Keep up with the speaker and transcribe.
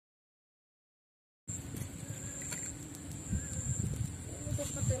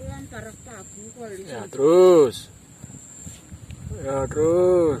Ya terus. Ya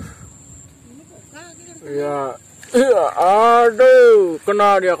terus. Ya, aduh,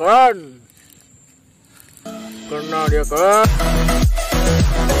 kena dia kan. Kena dia kan.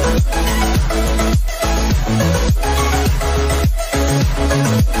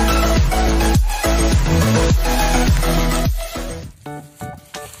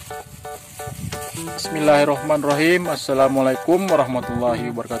 Bismillahirrahmanirrahim. Assalamualaikum warahmatullahi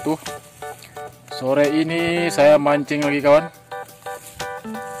wabarakatuh. Sore ini saya mancing lagi kawan.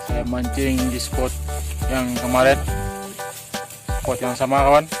 Saya mancing di spot yang kemarin, spot yang sama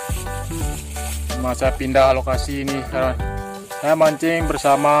kawan. Cuma saya pindah lokasi ini kawan. Saya mancing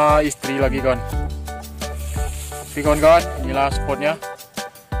bersama istri lagi kawan. Oke kawan-kawan, inilah spotnya.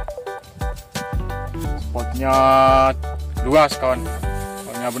 Spotnya luas kawan.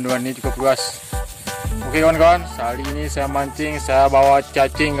 Spotnya bendungan ini cukup luas. Oke kawan-kawan, kali ini saya mancing, saya bawa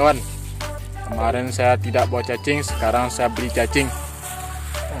cacing kawan. Kemarin saya tidak bawa cacing, sekarang saya beli cacing.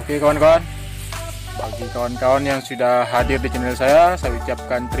 Oke kawan-kawan, bagi kawan-kawan yang sudah hadir di channel saya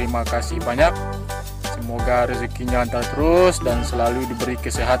ucapkan terima kasih banyak. Semoga rezekinya lancar terus dan selalu diberi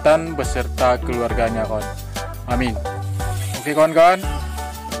kesehatan beserta keluarganya kawan. Amin. Oke kawan-kawan,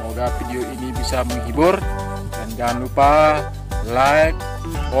 semoga video ini bisa menghibur. Dan jangan lupa like,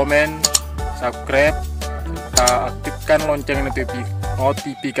 komen, subscribe, serta aktifkan lonceng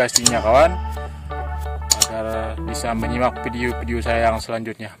notifikasinya kawan, agar bisa menyimak video-video saya yang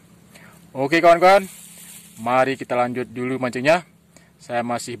selanjutnya. Oke kawan-kawan, mari kita lanjut dulu mancingnya. Saya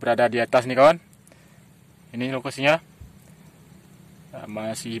masih berada di atas nih kawan. Ini lokasinya. Saya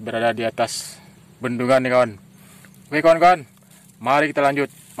masih berada di atas bendungan nih kawan. Oke kawan-kawan, mari kita lanjut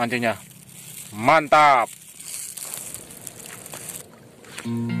mancingnya. Mantap.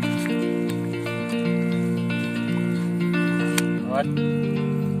 Kawan,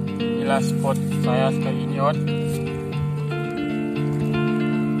 inilah spot saya sekali ini kawan.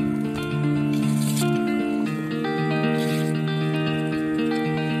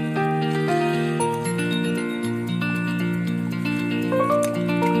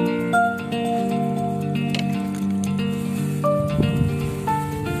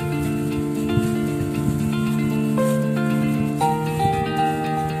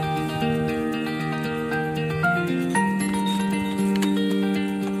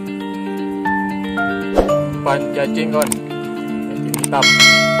 Umpan cacing kawan, cacing hitam.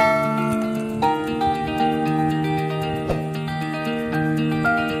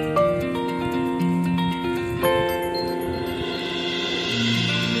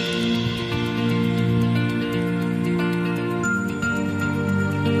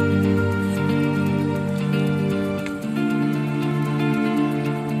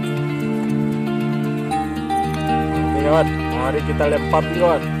 Oke kawan, mari kita lempar dulu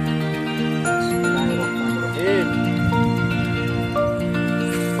kawan.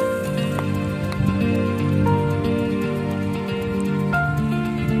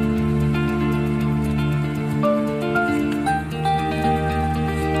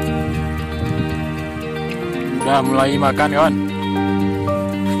 Udah mulai makan kawan.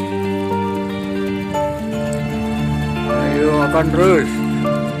 Ayo makan terus.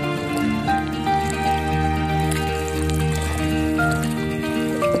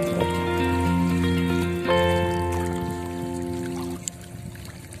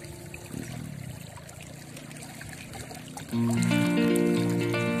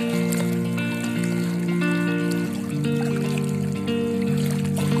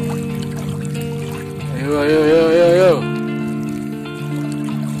 Ayo.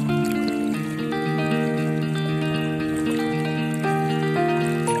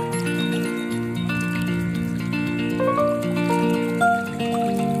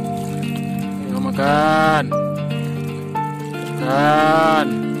 Ayo makan. Makan.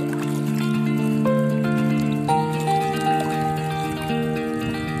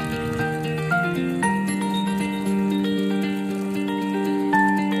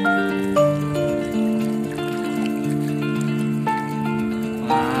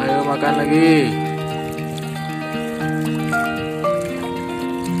 Makan lagi.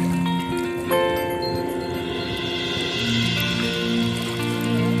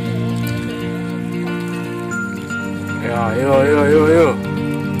 Ya, ayo.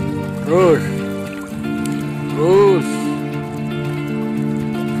 Terus.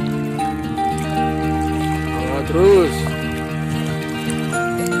 Terus.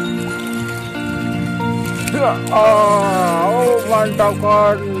 Oh, mantap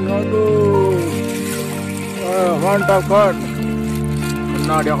kan. Aduh. Mantap kan.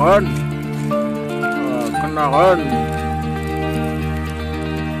 Kena dia kan. Kena kan.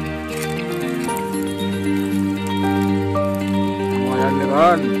 ya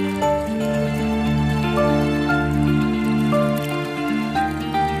kawan.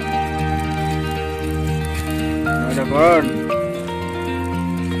 Ada kawan.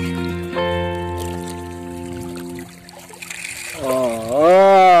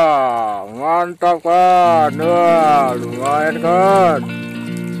 Oh, mantap kan. Wah, lumayan kan.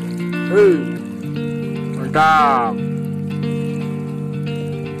 Mantap.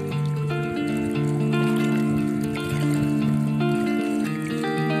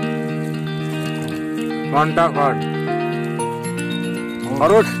 Mantap kan.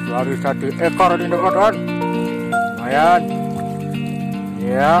 Harus baru 1 ekor ini kawan. Lumayan.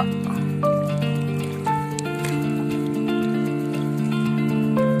 Ya.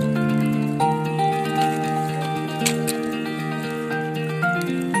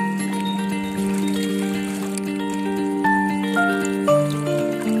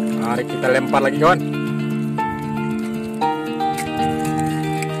 Mari kita lempar lagi kawan.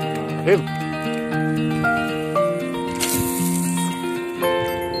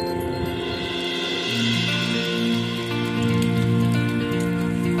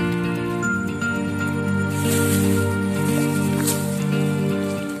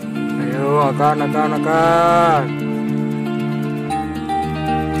 Ayo akan.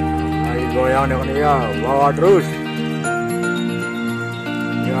 Ayo goyang dengan dia, bawa terus.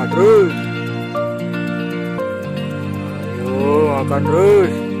 Ya terus. Ayo akan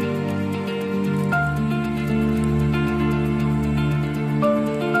terus.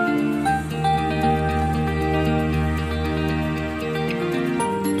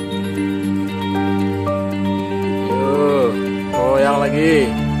 Ayo goyang lagi.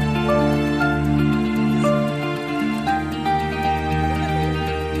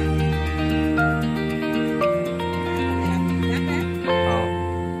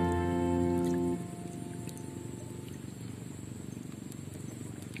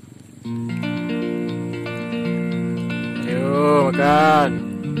 Makan.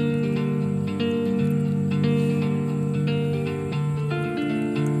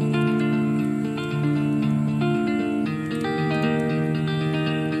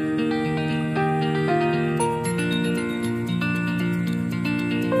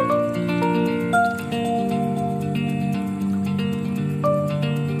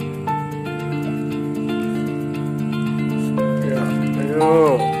 Ya,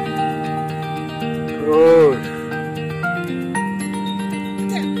 ayo. Terus.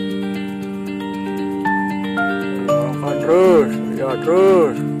 Terus, ya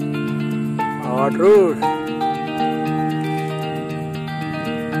terus, terus,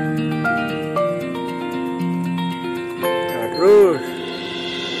 ya terus,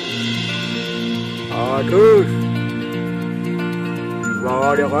 terus,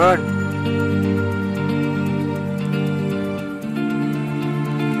 bawa dia kan,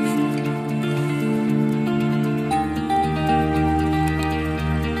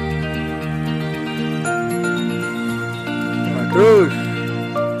 terus,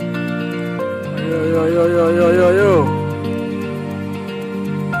 ayo,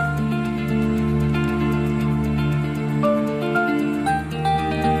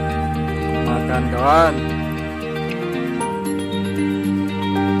 makan kawan,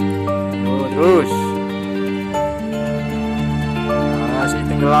 terus, masih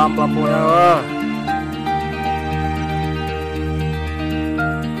tenggelam lampunya wah.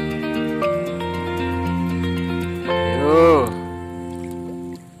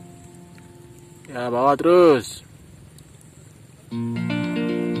 Ya bawa terus.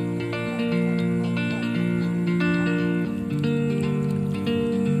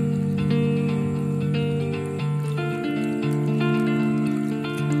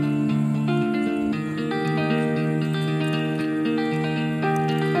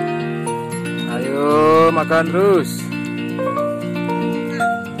 Ayo makan terus.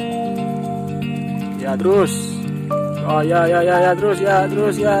 Ya terus. Oh ya terus ya.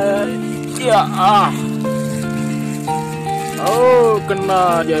 Ya oh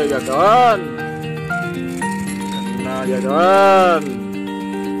kena dia ya kawan,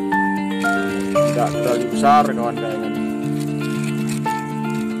 tidak terlalu besar kawan kayaknya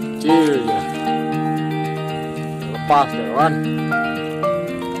kecil ya, lepas ya kawan.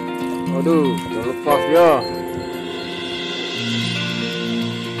 Waduh terlepas ya.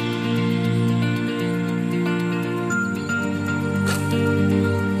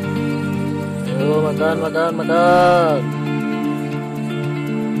 Makan.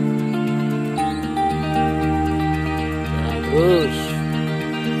 Ya, terus.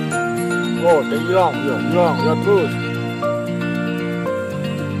 Oh, dia hilang, ya terus.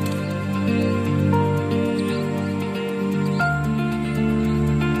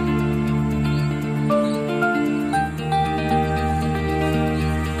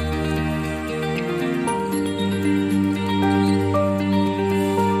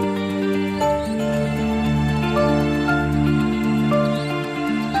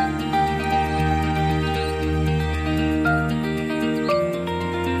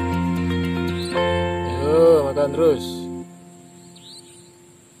 ikan terus.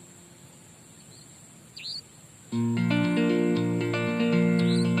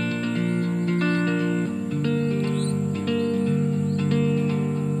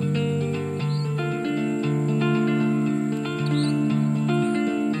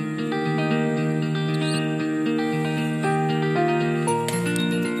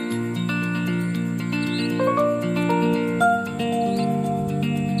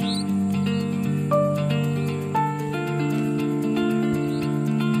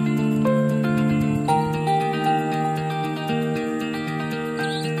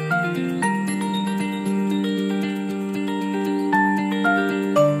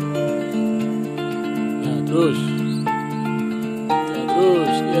 Terus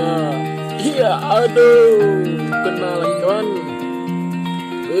ya, iya, aduh, kena lagi kawan.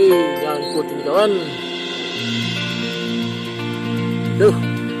 Nyangkut ini kawan. Duh.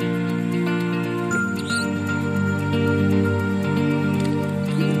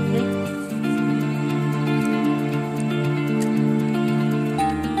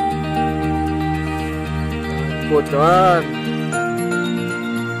 Nyangkut kawan.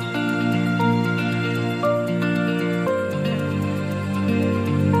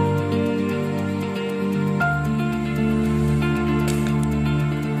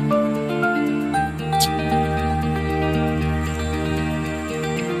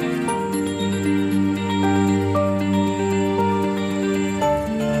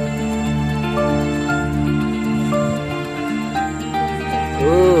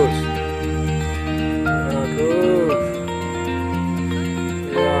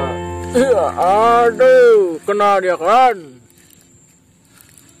 Aduh, kena dia kan.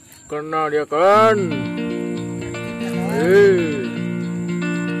 Kena dia kan.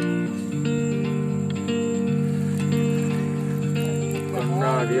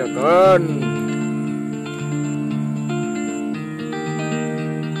 Kena dia kan.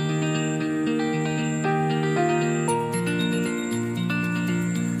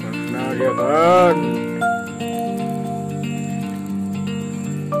 Kena dia kan.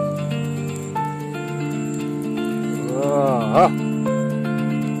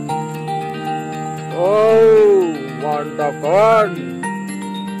 Oh, mantap kan.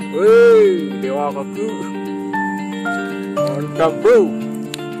 Wih, dewa kaku. Mantap bro.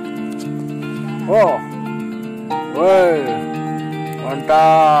 Oh, wih,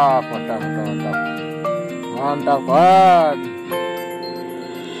 mantap, mantap, mantap, mantap. Mantap kan.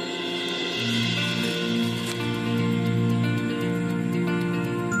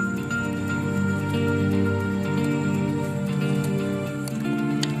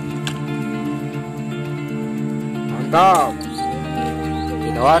 Mantap. Oke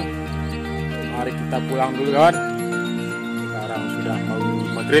kawan, mari kita pulang dulu kawan. Sekarang sudah mau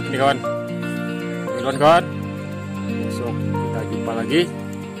maghrib nih kawan. Oke kawan-kawan, besok kita jumpa lagi.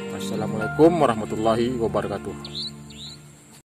 Wassalamualaikum warahmatullahi wabarakatuh.